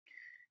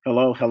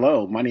Hello,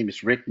 hello. My name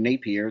is Rick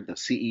Napier, the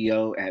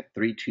CEO at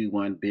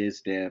 321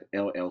 BizDev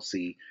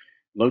LLC,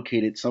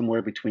 located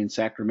somewhere between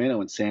Sacramento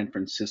and San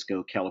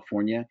Francisco,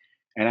 California.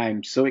 And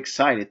I'm so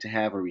excited to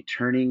have a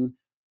returning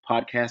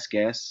podcast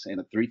guest and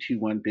a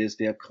 321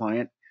 BizDev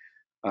client.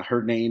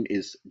 Her name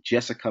is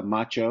Jessica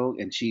Matcho,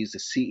 and she's the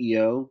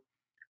CEO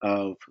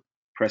of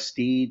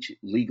Prestige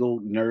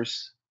Legal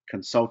Nurse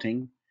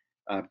Consulting,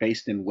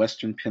 based in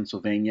Western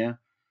Pennsylvania.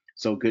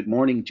 So, good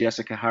morning,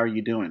 Jessica. How are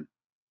you doing?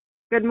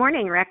 Good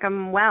morning, Rick.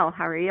 I'm well.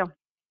 How are you?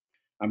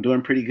 I'm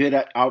doing pretty good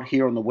out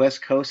here on the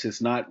West Coast.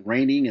 It's not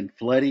raining and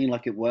flooding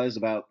like it was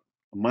about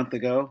a month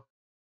ago.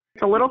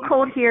 It's a little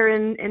cold here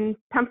in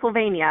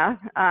Pennsylvania.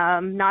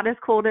 Not as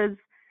cold as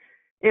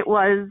it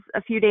was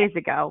a few days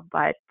ago,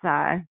 but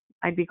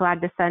I'd be glad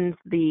to send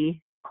the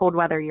cold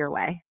weather your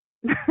way.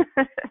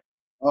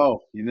 Oh,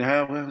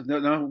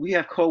 no, we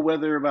have cold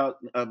weather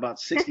about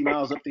 60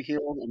 miles up the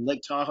hill in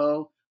Lake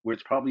Tahoe, where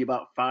it's probably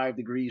about 5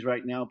 degrees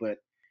right now. But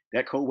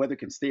that cold weather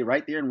can stay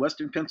right there in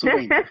Western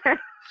Pennsylvania.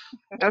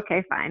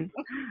 Okay, fine.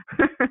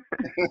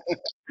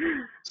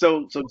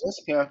 So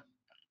Jessica,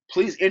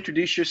 please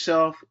introduce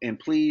yourself and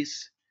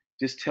please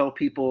just tell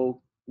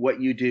people what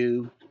you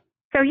do.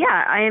 So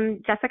yeah, I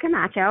am Jessica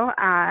Matcho.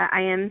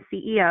 I am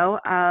CEO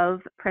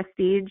of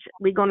Prestige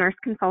Legal Nurse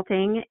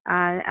Consulting,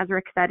 as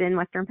Rick said, in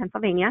Western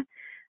Pennsylvania.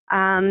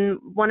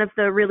 One of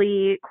the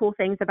really cool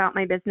things about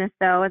my business,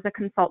 though, as a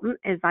consultant,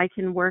 is I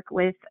can work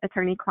with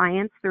attorney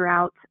clients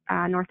throughout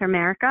North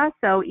America.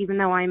 So even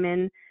though I'm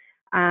in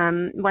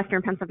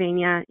Western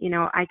Pennsylvania,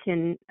 I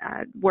can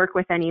work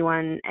with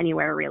anyone,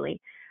 anywhere, really.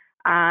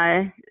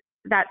 Uh,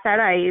 that said,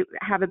 I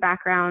have a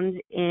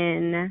background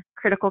in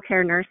critical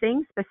care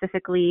nursing,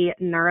 specifically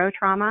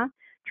neurotrauma,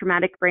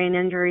 traumatic brain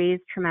injuries,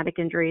 traumatic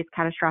injuries,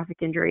 catastrophic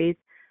injuries.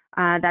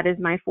 That is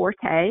my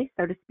forte,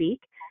 so to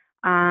speak.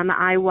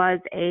 I was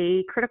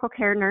a critical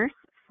care nurse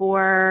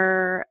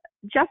for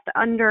just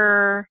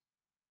under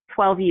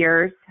 12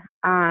 years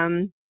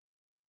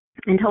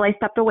until I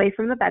stepped away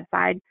from the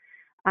bedside.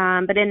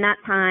 But in that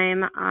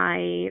time,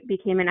 I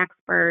became an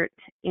expert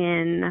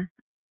in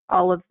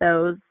all of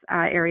those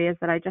areas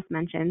that I just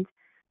mentioned,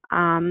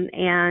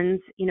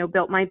 and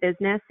built my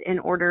business in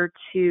order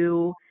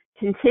to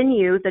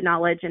continue the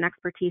knowledge and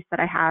expertise that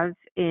I have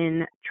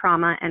in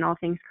trauma and all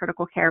things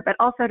critical care, but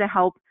also to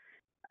help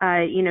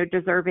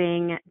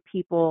deserving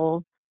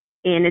people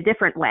in a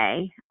different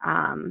way,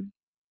 and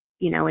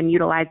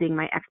utilizing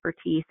my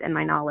expertise and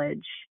my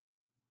knowledge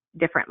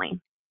differently.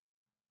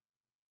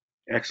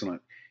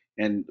 Excellent.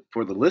 And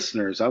for the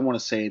listeners, I want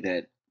to say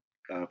that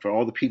for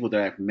all the people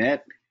that I've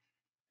met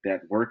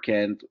that work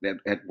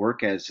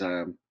as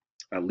a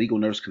legal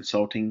nurse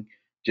consulting.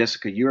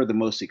 Jessica, you're the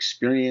most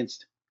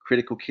experienced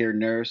critical care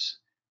nurse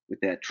with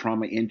that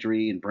trauma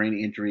injury and brain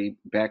injury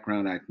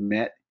background I've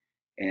met,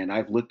 and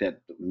I've looked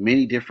at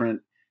many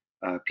different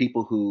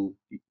people who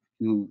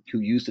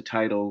use the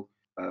title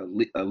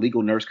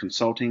legal nurse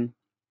consulting.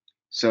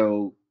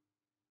 So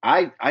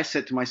I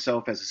said to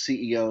myself as a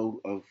CEO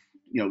of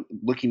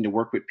looking to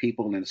work with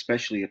people and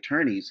especially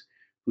attorneys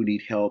who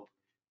need help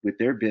with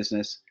their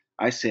business,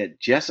 I said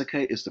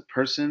Jessica is the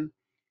person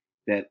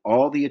that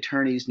all the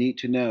attorneys need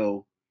to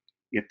know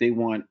if they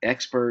want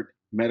expert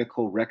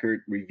medical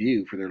record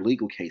review for their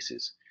legal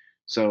cases.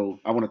 So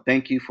I want to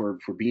thank you for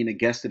being a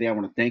guest today. I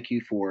want to thank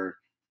you for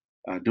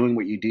doing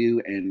what you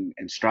do and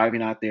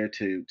striving out there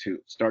to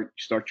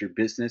start your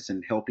business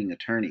and helping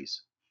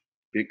attorneys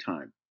big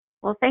time.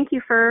 Well, thank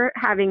you for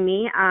having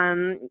me.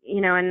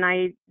 And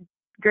I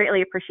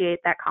greatly appreciate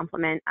that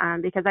compliment,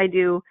 because I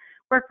do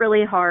work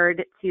really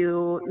hard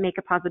to make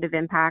a positive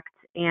impact.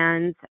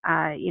 And,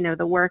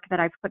 the work that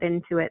I've put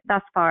into it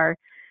thus far,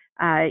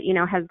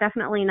 has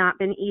definitely not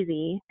been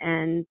easy.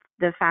 And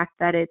the fact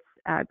that it's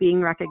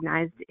being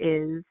recognized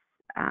is,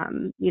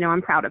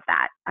 I'm proud of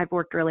that. I've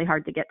worked really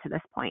hard to get to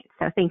this point.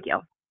 So thank you.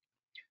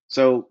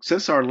 So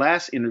since our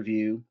last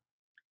interview,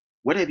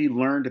 what have you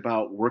learned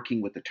about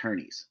working with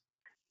attorneys?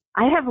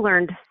 I have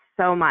learned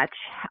so much.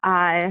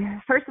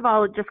 First of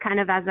all, just kind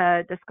of as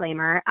a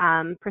disclaimer,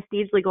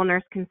 Prestige Legal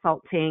Nurse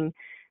Consulting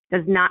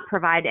does not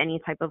provide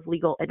any type of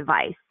legal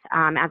advice.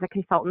 As a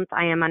consultant,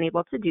 I am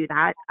unable to do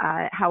that.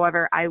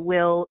 However, I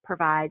will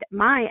provide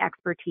my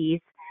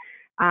expertise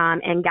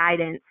and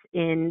guidance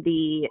in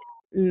the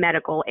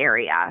medical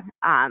area.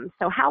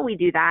 So how we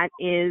do that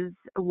is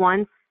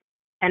once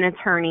an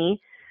attorney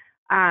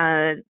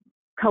uh,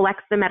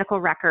 collects the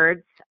medical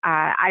records.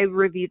 I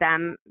review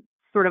them,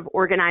 sort of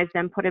organize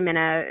them, put them in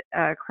a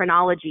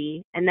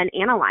chronology, and then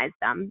analyze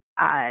them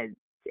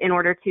in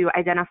order to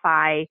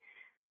identify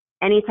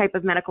any type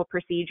of medical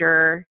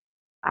procedure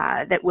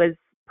that was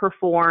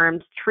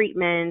performed,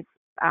 treatments,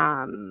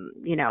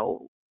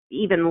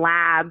 even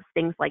labs,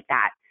 things like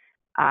that,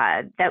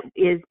 that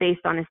is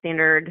based on a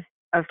standard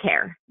of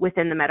care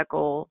within the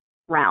medical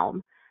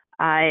realm.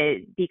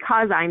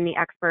 Because I'm the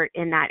expert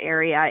in that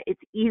area,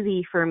 it's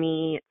easy for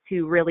me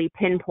to really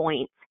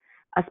pinpoint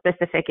a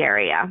specific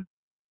area.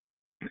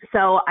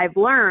 So I've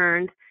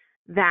learned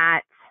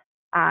that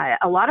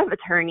a lot of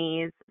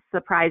attorneys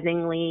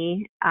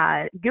surprisingly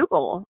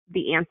Google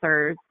the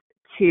answers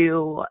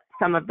to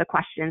some of the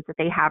questions that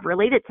they have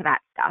related to that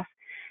stuff.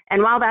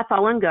 And while that's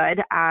all and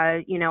good,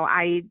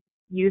 I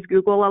use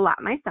Google a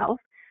lot myself.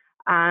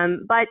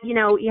 But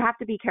you have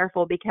to be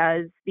careful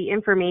because the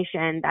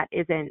information that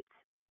isn't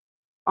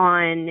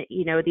on,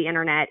 the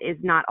internet is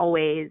not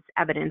always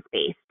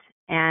evidence-based,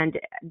 and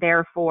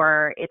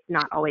therefore it's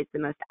not always the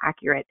most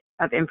accurate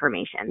of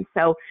information.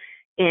 So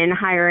in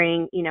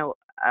hiring,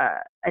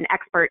 an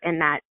expert in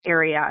that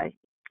area,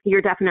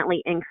 you're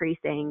definitely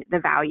increasing the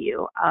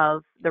value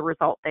of the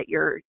result that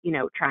you're,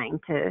 trying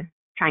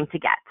to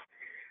get.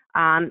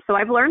 So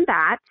I've learned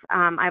that.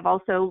 I've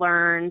also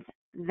learned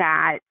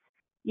that,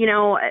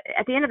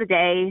 at the end of the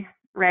day,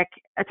 Rick,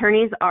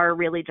 attorneys are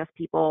really just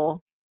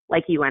people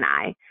like you and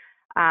I.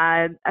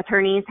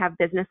 Attorneys have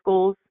business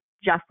goals,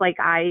 just like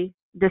I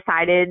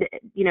decided,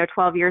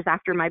 12 years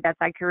after my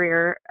bedside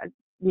career,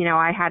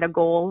 I had a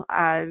goal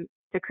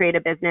to create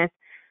a business.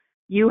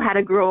 You had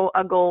a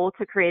goal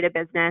to create a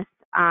business,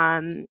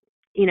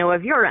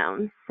 of your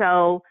own.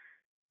 So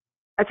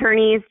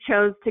attorneys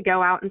chose to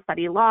go out and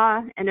study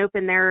law and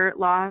open their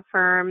law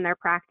firm, their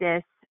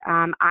practice.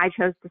 I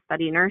chose to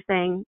study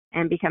nursing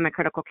and become a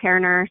critical care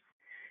nurse,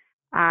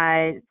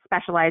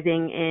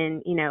 specializing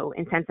in,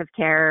 intensive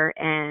care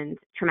and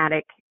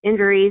traumatic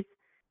injuries.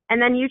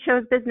 And then you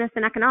chose business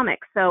and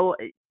economics. So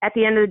at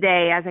the end of the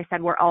day, as I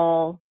said, we're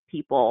all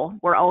people,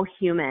 we're all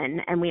human,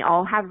 and we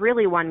all have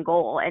really one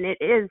goal, and it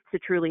is to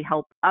truly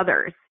help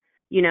others,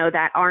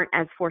 that aren't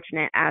as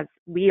fortunate as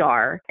we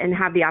are and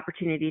have the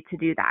opportunity to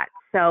do that.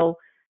 So,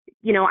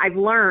 I've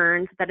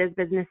learned that as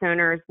business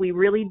owners, we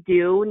really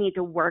do need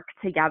to work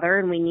together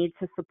and we need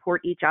to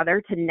support each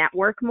other to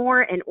network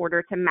more in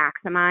order to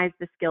maximize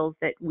the skills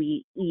that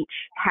we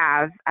each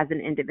have as an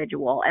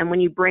individual. And when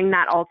you bring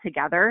that all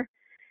together,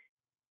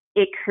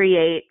 it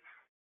creates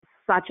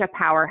such a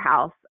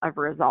powerhouse of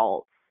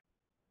results.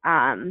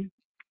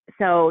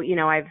 So,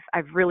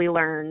 I've really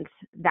learned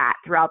that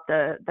throughout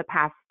the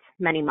past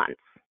many months.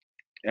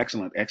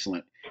 Excellent,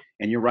 excellent.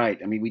 And you're right.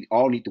 I mean, we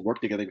all need to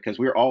work together because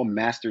we're all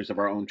masters of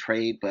our own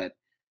trade, but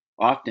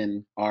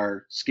often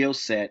our skill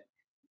set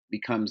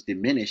becomes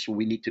diminished when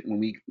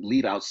we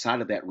leave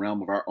outside of that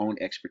realm of our own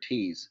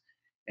expertise.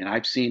 And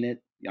I've seen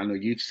it. I know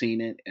you've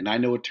seen it, and I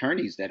know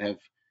attorneys that have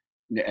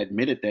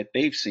admitted that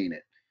they've seen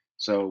it.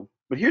 So,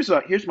 but here's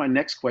my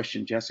next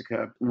question,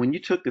 Jessica. When you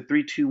took the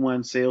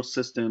 321 sales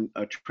system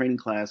training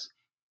class,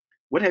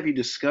 what have you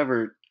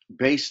discovered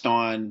based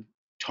on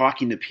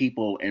talking to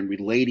people and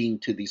relating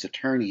to these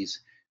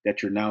attorneys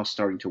that you're now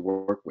starting to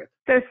work with?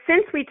 So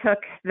since we took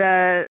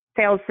the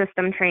sales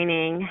system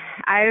training,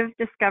 I've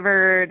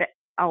discovered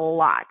a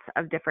lot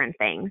of different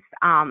things.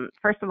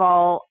 First of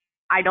all,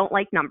 I don't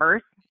like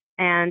numbers.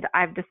 And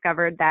I've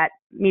discovered that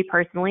me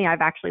personally, I've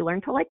actually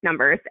learned to like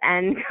numbers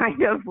and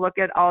kind of look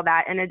at all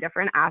that in a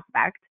different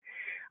aspect.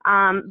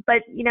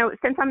 But,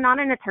 since I'm not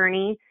an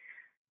attorney,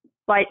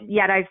 but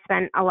yet I've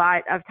spent a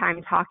lot of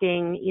time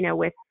talking,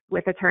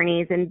 with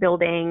attorneys and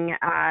building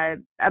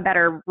a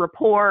better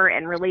rapport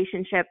and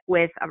relationship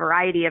with a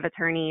variety of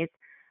attorneys.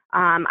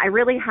 I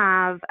really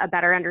have a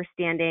better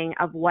understanding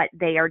of what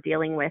they are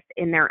dealing with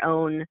in their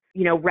own,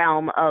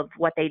 realm of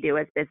what they do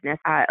as business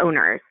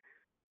owners.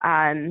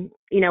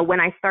 When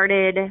I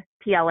started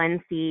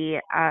PLNC,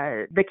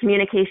 the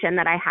communication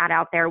that I had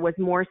out there was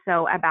more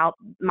so about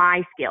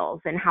my skills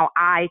and how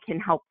I can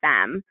help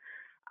them.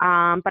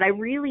 But I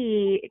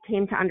really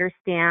came to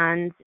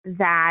understand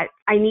that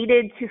I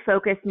needed to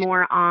focus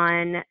more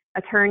on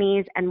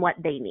attorneys and what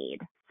they need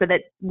so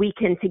that we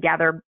can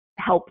together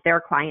help their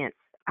clients,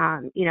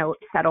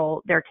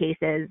 settle their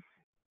cases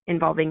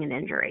involving an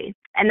injury.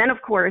 And then,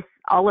 of course,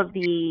 all of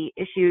the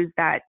issues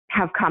that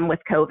have come with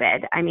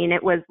COVID. I mean,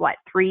 it was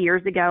 3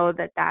 years ago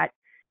that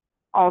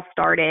all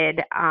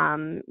started,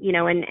 and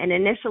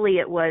initially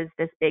it was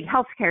this big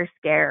healthcare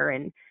scare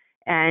and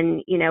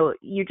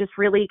you just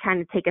really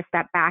kind of take a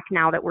step back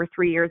now that we're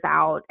 3 years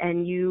out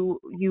and you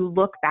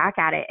look back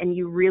at it and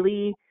you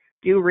really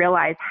do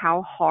realize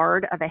how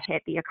hard of a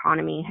hit the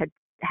economy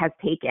has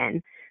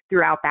taken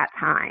throughout that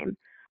time.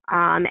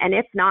 And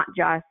it's not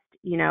just,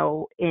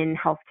 in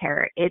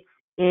healthcare, it's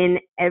in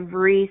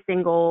every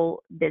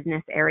single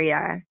business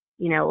area,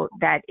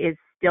 that is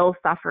still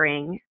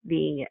suffering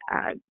the,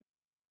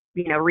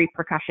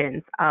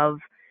 repercussions of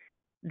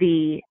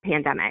the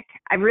pandemic.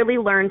 I've really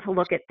learned to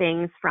look at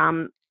things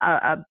from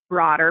a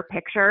broader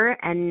picture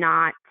and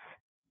not,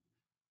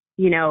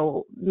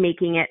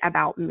 making it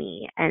about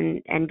me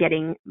and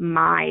getting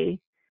my,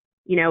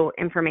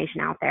 information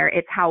out there.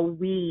 It's how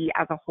we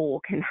as a whole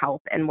can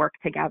help and work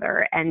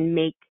together and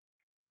make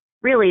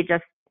really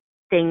just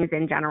things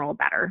in general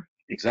better.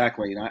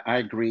 Exactly. And I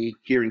agree.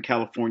 Here in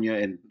California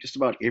and just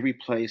about every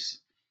place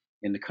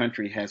in the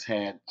country has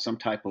had some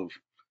type of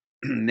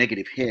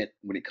negative hit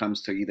when it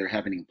comes to either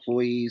having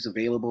employees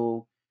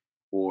available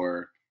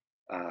or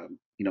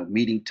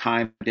meeting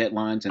time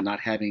deadlines and not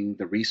having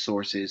the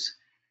resources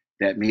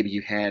that maybe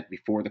you had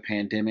before the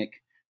pandemic.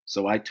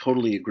 So I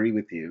totally agree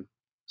with you.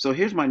 So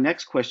here's my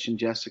next question,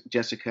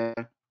 Jessica.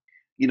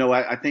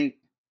 I think,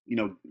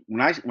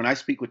 when I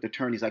speak with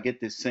attorneys, I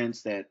get this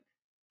sense that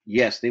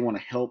yes, they want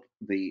to help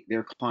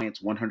their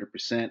clients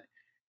 100%,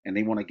 and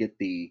they want to get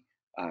the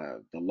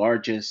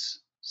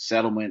largest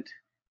settlement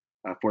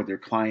for their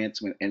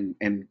clients. And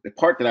the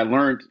part that I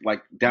learned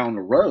like down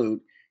the road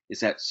is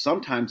that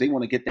sometimes they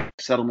want to get that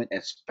settlement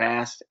as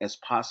fast as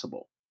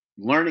possible.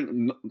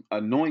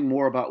 Knowing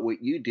more about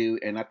what you do,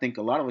 and I think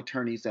a lot of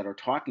attorneys that are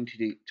talking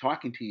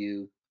to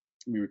you.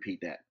 Let me repeat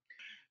that.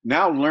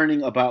 Now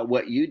learning about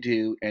what you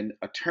do, and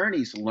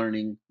attorneys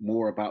learning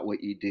more about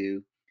what you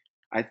do,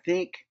 I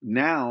think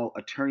now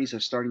attorneys are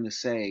starting to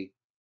say,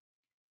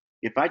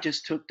 if I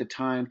just took the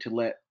time to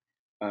let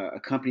a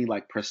company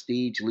like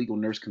Prestige Legal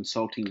Nurse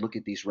Consulting look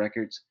at these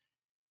records,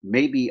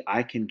 maybe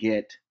I can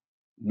get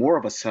more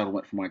of a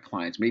settlement for my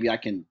clients. Maybe I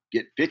can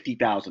get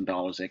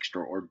 $50,000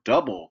 extra or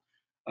double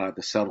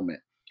the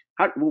settlement.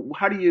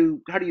 How do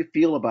you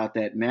feel about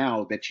that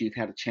now that you've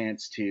had a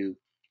chance to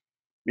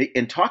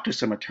and talk to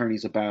some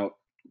attorneys about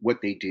what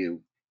they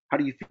do? How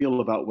do you feel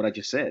about what I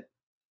just said?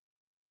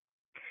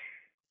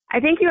 I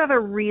think you have a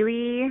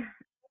really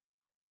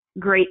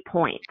great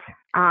point.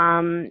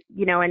 And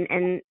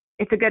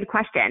it's a good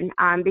question,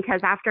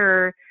 because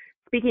after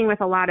speaking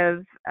with a lot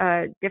of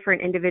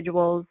different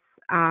individuals,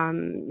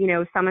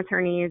 some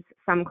attorneys,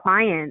 some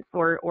clients,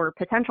 or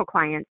potential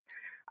clients,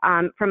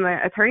 from an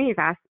attorney's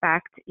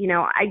aspect,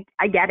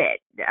 I get it.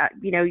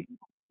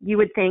 You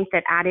would think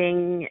that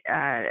adding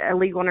a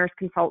legal nurse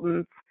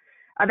consultant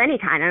of any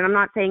kind, and I'm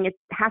not saying it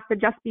has to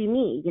just be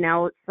me,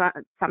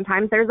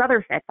 sometimes there's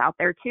other fits out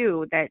there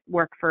too that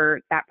work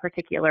for that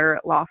particular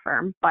law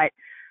firm. But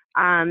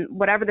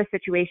whatever the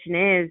situation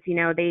is,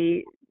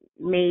 they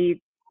may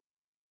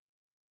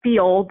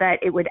feel that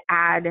it would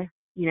add,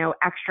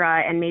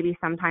 extra and maybe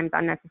sometimes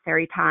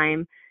unnecessary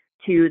time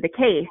to the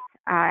case.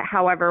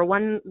 However,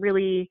 one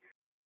really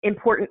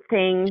important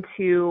thing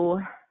to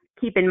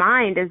keep in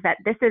mind is that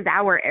this is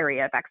our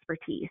area of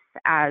expertise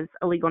as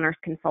a legal nurse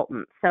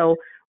consultant. So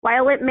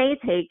while it may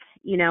take,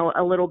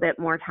 a little bit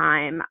more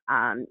time,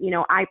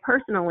 I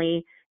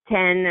personally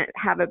can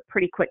have a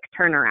pretty quick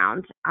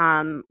turnaround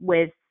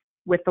with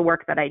the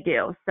work that I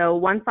do. So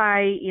once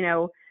I,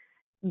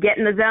 get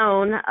in the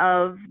zone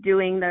of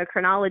doing the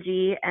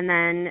chronology, and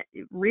then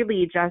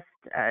really just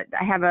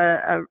I have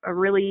a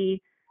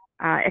really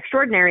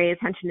extraordinary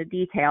attention to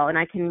detail, and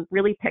I can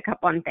really pick up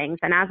on things.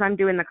 And as I'm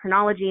doing the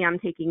chronology, I'm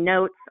taking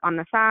notes on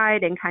the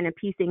side and kind of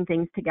piecing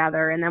things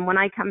together. And then when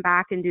I come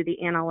back and do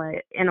the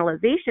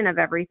analyzation of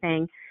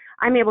everything,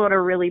 I'm able to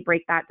really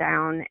break that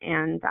down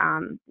and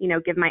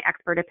give my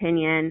expert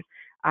opinion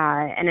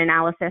and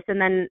analysis, and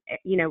then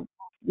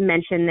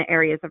mention the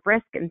areas of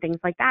risk and things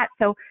like that.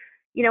 So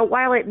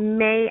while it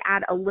may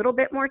add a little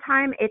bit more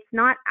time, it's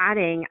not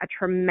adding a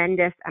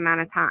tremendous amount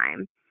of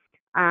time.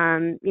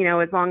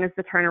 As long as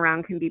the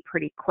turnaround can be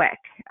pretty quick,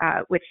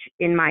 which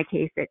in my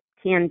case it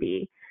can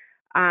be.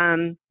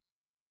 That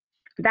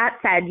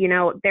said,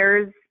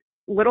 there's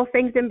little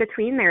things in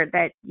between there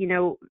that,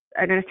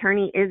 an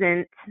attorney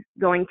isn't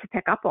going to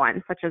pick up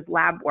on, such as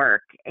lab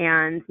work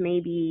and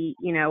maybe,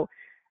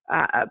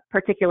 a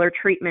particular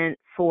treatment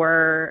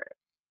for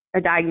a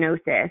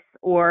diagnosis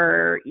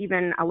or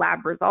even a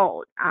lab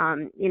result.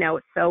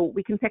 So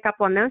we can pick up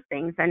on those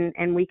things,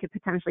 and we could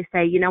potentially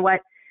say,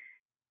 what,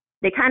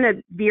 they kind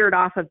of veered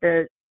off of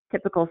the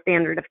typical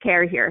standard of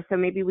care here. So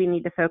maybe we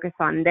need to focus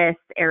on this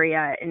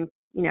area, and,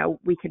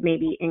 we could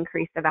maybe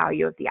increase the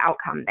value of the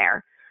outcome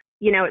there.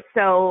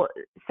 So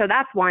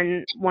that's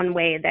one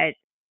way that,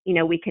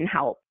 we can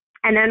help.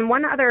 And then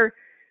one other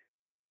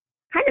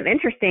kind of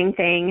interesting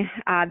thing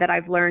that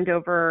I've learned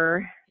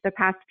over the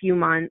past few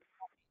months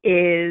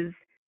is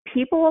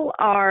people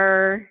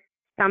are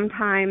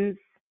sometimes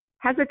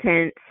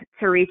hesitant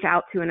to reach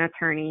out to an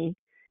attorney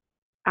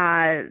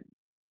at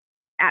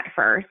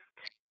first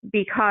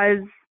because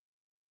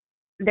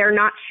they're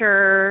not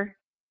sure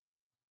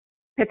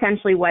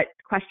potentially what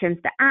questions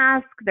to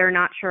ask. They're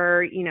not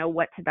sure,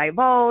 what to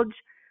divulge.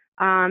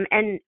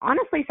 And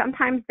honestly,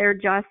 sometimes they're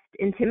just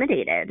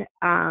intimidated,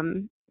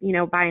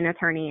 by an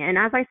attorney. And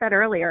as I said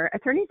earlier,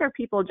 attorneys are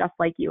people just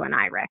like you and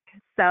I, Rick.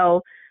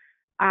 So,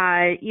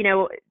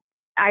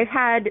 I've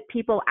had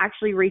people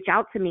actually reach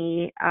out to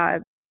me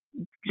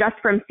just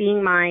from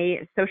seeing my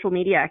social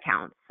media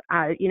accounts.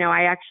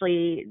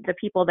 The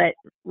people that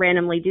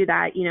randomly do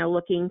that,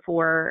 looking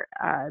for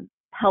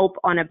help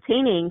on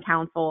obtaining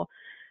counsel,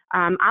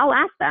 I'll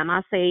ask them.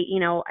 I'll say,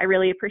 I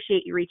really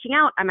appreciate you reaching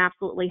out. I'm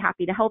absolutely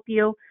happy to help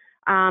you.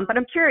 But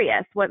I'm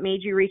curious, what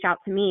made you reach out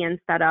to me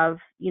instead of,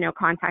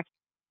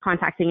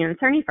 contacting an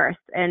attorney first?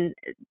 And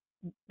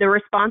the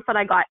response that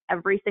I got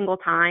every single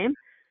time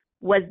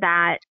was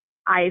that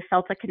I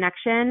felt a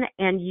connection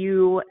and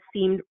you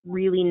seemed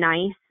really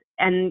nice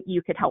and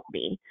you could help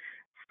me.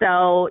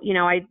 So,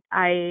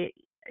 I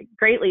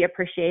greatly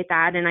appreciate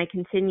that. And I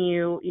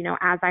continue,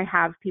 as I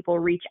have people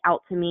reach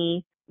out to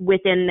me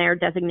within their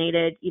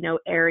designated,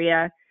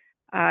 area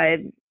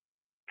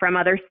from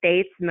other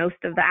states.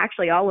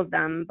 Actually all of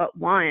them, but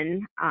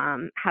one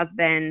have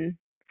been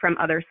from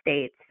other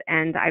states.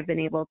 And I've been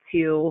able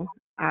to,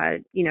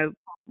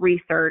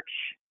 research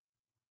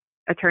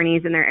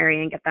attorneys in their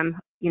area and get them,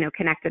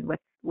 connected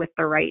with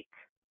the right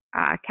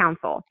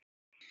counsel.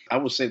 I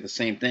will say the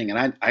same thing.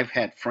 And I've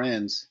had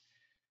friends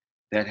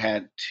that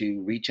had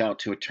to reach out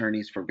to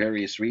attorneys for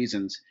various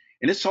reasons.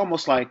 And it's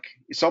almost like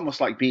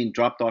being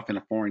dropped off in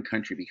a foreign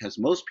country because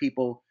most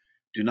people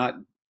do not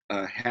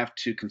have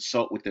to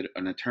consult with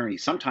an attorney.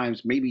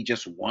 Sometimes maybe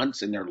just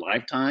once in their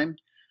lifetime,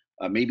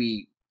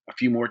 maybe a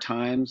few more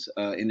times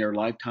in their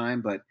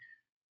lifetime. But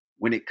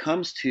when it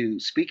comes to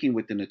speaking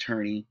with an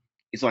attorney,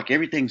 it's like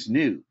everything's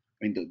new.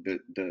 I mean,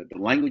 the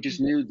language is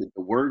new, the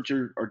words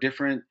are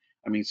different.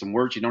 I mean, some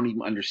words you don't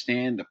even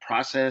understand, the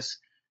process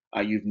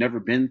you've never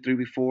been through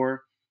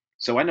before.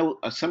 So I know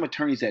some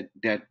attorneys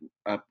that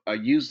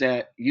use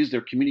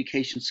their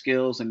communication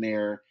skills and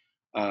their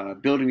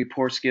building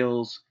rapport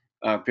skills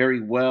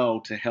very well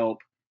to help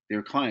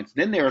their clients.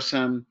 Then there are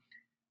some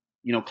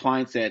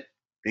clients that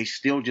they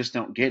still just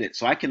don't get it.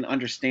 So I can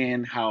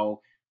understand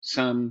how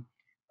some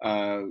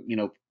uh, you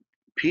know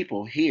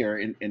people here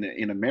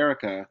in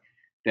America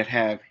that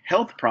have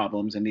health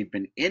problems and they've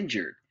been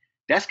injured,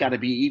 that's got to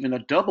be even a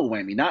double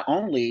whammy. Not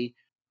only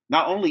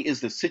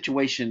is the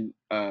situation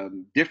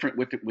different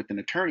with an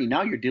attorney,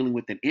 now you're dealing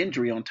with an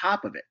injury on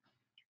top of it.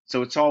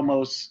 So it's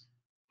almost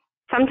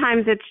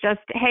Sometimes it's just,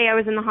 hey, I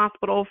was in the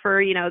hospital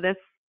for, this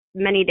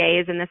many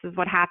days and this is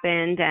what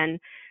happened and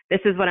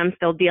this is what I'm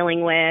still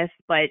dealing with,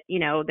 but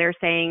they're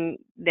saying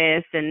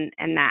this and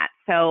that.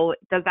 So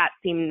does that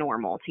seem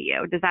normal to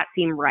you? Does that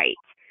seem right?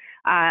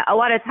 A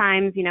lot of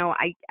times,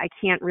 I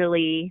can't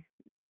really,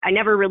 I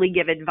never really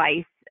give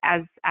advice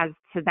as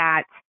to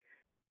that,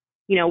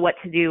 what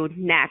to do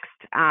next.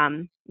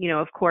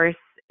 Of course,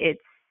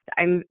 it's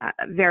I'm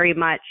very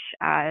much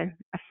a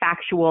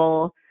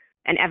factual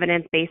and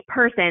evidence-based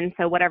person.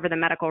 So whatever the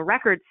medical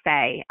records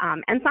say,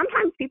 and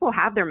sometimes people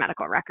have their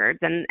medical records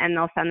and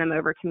they'll send them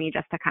over to me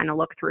just to kind of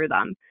look through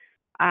them.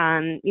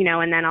 And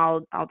then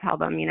I'll tell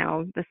them,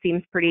 this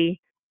seems pretty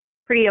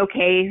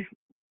okay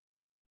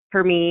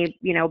for me,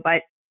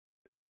 but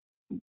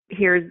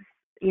here's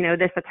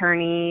this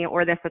attorney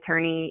or this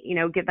attorney,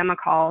 give them a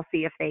call,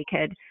 see if they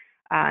could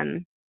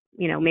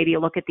maybe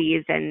look at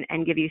these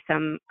and give you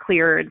some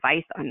clearer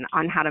advice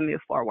on how to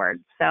move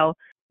forward. So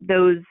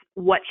those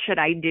what should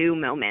I do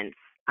moments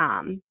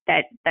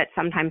that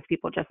sometimes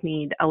people just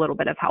need a little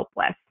bit of help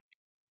with.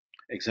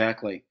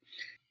 exactly.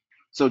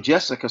 So,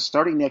 Jessica,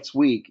 starting next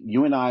week,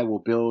 you and I will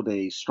build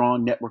a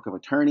strong network of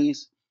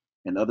attorneys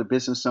and other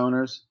business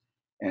owners,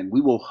 and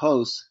we will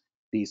host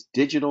these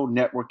digital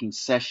networking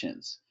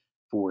sessions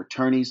for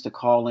attorneys to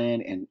call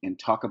in and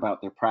talk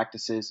about their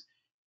practices.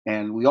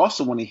 And we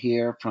also want to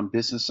hear from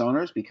business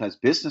owners because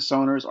business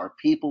owners are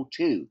people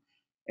too.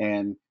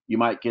 And you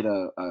might get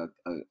a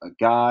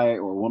guy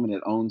or a woman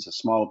that owns a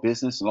small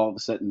business, and all of a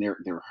sudden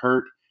they're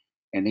hurt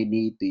and they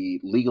need the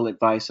legal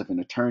advice of an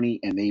attorney,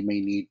 and they may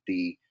need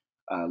the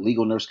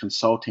legal nurse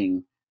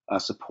consulting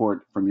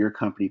support from your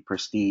company,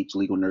 Prestige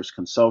Legal Nurse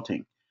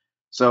Consulting.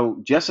 So,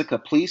 Jessica,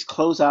 please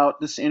close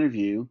out this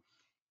interview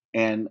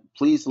and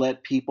please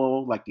let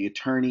people like the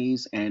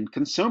attorneys and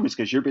consumers,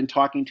 because you've been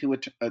talking to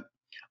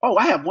oh,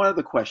 I have one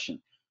other question.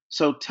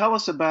 So, tell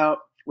us about,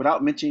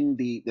 without mentioning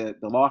the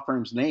law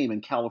firm's name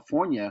in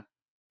California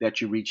that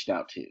you reached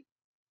out to.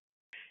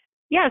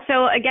 Yeah,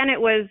 so again,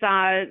 it was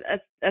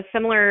a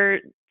similar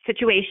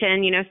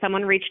situation.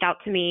 Someone reached out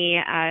to me.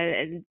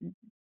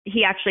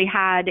 He actually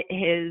had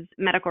his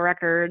medical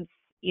records,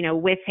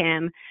 with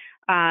him,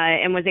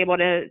 and was able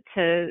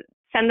to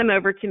send them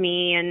over to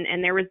me.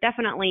 And there was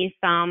definitely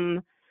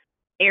some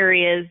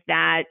areas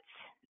that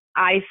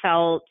I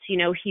felt,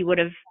 he would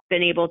have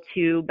been able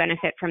to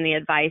benefit from the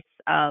advice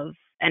of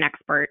an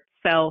expert.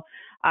 So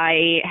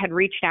I had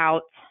reached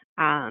out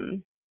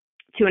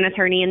to an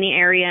attorney in the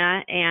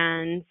area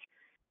and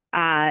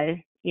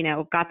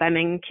got them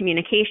in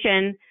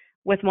communication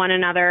with one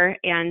another.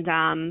 And,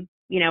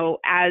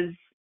 as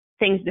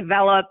things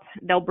develop,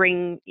 they'll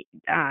bring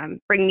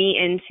me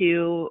in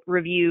to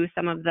review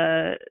some of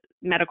the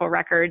medical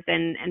records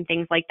and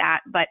things like that.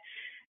 But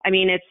I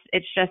mean,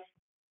 it's just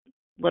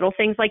little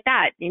things like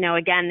that.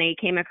 Again, they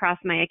came across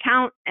my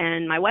account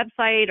and my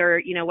website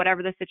or,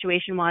 whatever the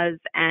situation was.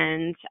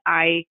 And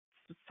I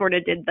sort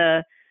of did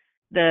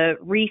the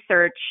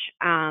research,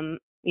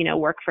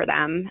 work for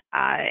them,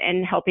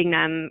 and helping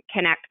them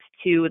connect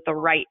to the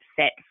right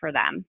fit for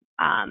them.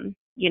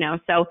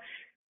 So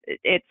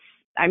it's,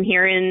 I'm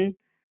here in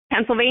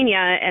Pennsylvania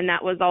and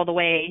that was all the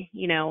way,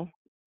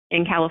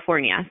 in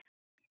California.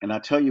 And I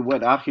tell you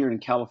what, out here in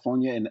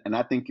California, and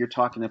I think you're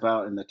talking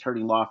about an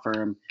attorney law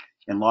firm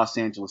in Los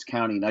Angeles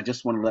County. And I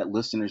just want to let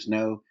listeners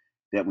know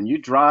that when you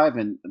drive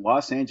in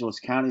Los Angeles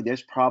County,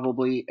 there's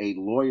probably a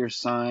lawyer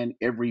sign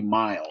every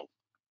mile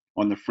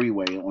on the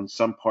freeway on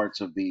some parts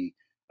of the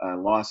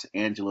Los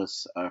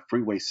Angeles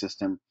freeway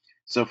system.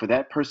 So for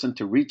that person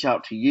to reach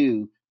out to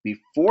you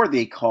before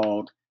they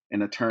called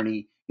an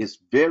attorney is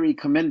very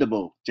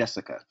commendable,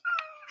 Jessica.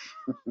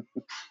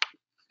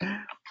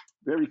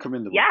 Very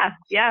commendable.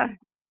 Yeah.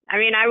 I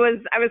mean, I was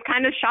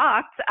kind of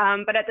shocked,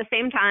 but at the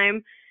same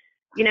time,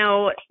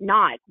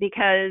 Not,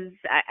 because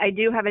I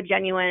do have a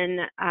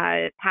genuine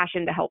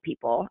passion to help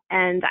people,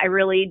 and I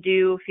really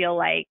do feel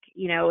like,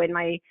 in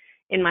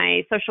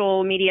my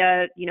social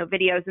media,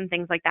 videos and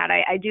things like that,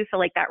 I do feel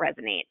like that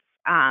resonates.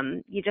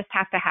 You just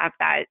have to have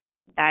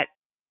that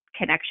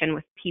connection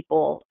with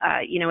people,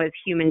 as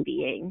human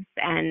beings,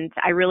 and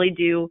I really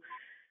do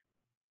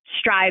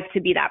strive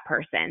to be that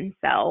person.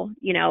 So,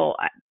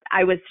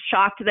 I was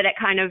shocked that it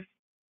kind of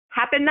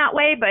happened that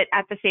way, but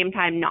at the same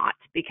time, not,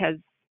 because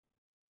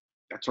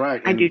That's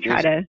right. I do And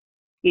try to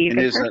be a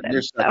good person.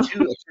 there's So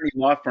two attorney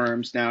law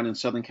firms down in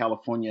Southern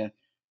California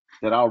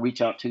that I'll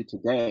reach out to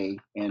today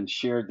and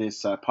share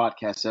this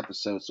podcast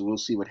episode. So we'll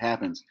see what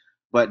happens.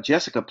 But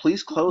Jessica,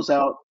 please close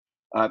out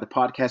the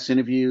podcast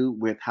interview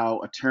with how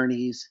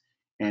attorneys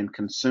and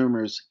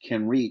consumers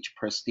can reach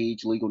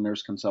Prestige Legal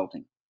Nurse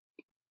Consulting.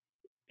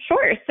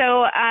 sure.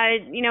 So, I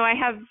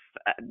have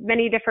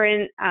many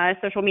different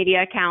social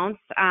media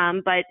accounts,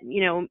 but,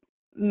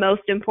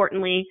 most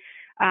importantly,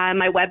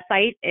 my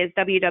website is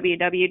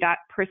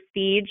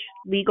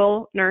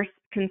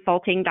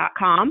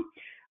www.prestigelegalnurseconsulting.com.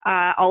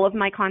 All of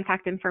my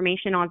contact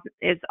information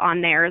is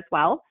on there as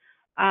well.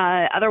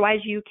 Otherwise,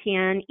 you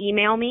can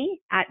email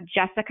me at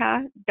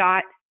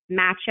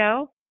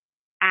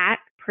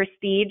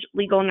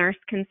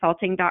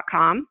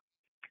jessica.matcho@prestigelegalnurseconsulting.com,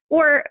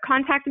 or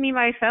contact me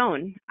by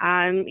phone.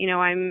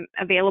 I'm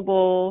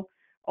available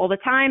all the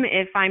time.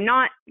 If I'm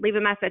not, leave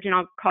a message and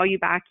I'll call you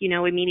back,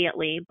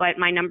 immediately. But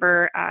my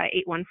number,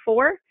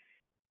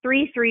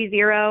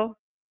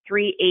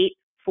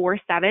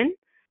 814-330-3847.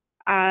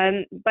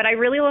 But I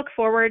really look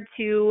forward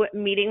to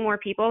meeting more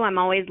people. I'm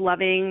always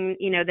loving,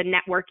 the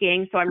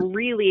networking. So I'm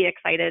really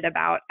excited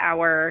about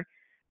our,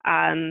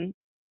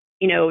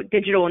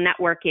 digital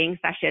networking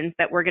sessions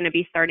that we're going to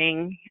be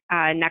starting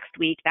next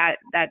week. That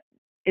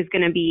is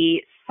going to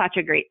be such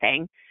a great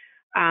thing.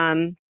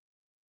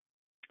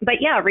 But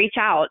yeah, reach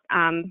out.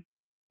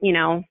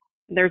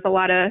 There's a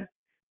lot of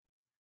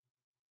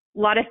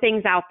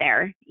things out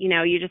there.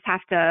 You just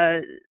have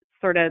to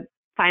sort of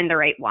find the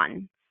right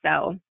one.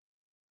 So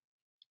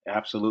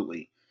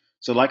Absolutely.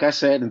 So, like I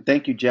said, and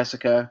thank you,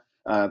 Jessica,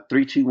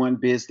 321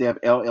 BizDev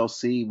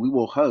LLC, we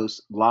will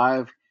host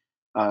live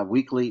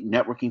weekly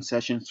networking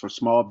sessions for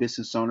small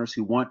business owners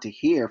who want to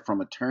hear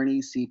from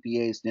attorneys,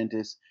 CPAs,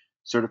 dentists,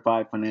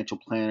 certified financial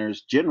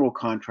planners, general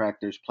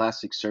contractors,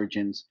 plastic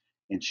surgeons,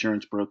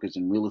 insurance brokers,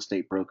 and real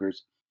estate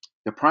brokers.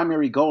 The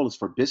primary goal is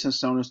for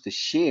business owners to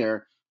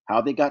share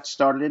how they got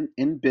started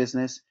in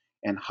business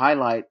and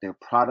highlight their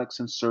products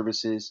and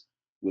services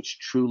which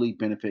truly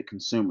benefit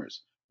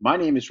consumers. My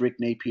name is Rick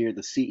Napier,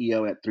 the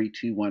CEO at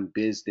 321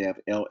 BizDev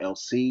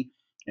LLC,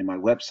 and my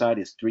website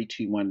is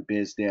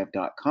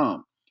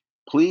 321bizdev.com.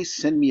 Please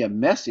send me a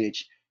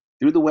message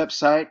through the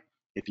website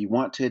if you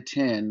want to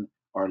attend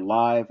our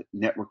live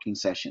networking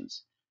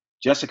sessions.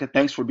 Jessica,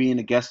 thanks for being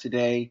a guest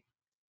today.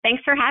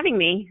 thanks for having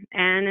me,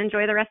 and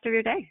enjoy the rest of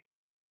your day.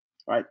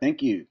 All right,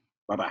 thank you.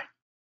 Bye bye.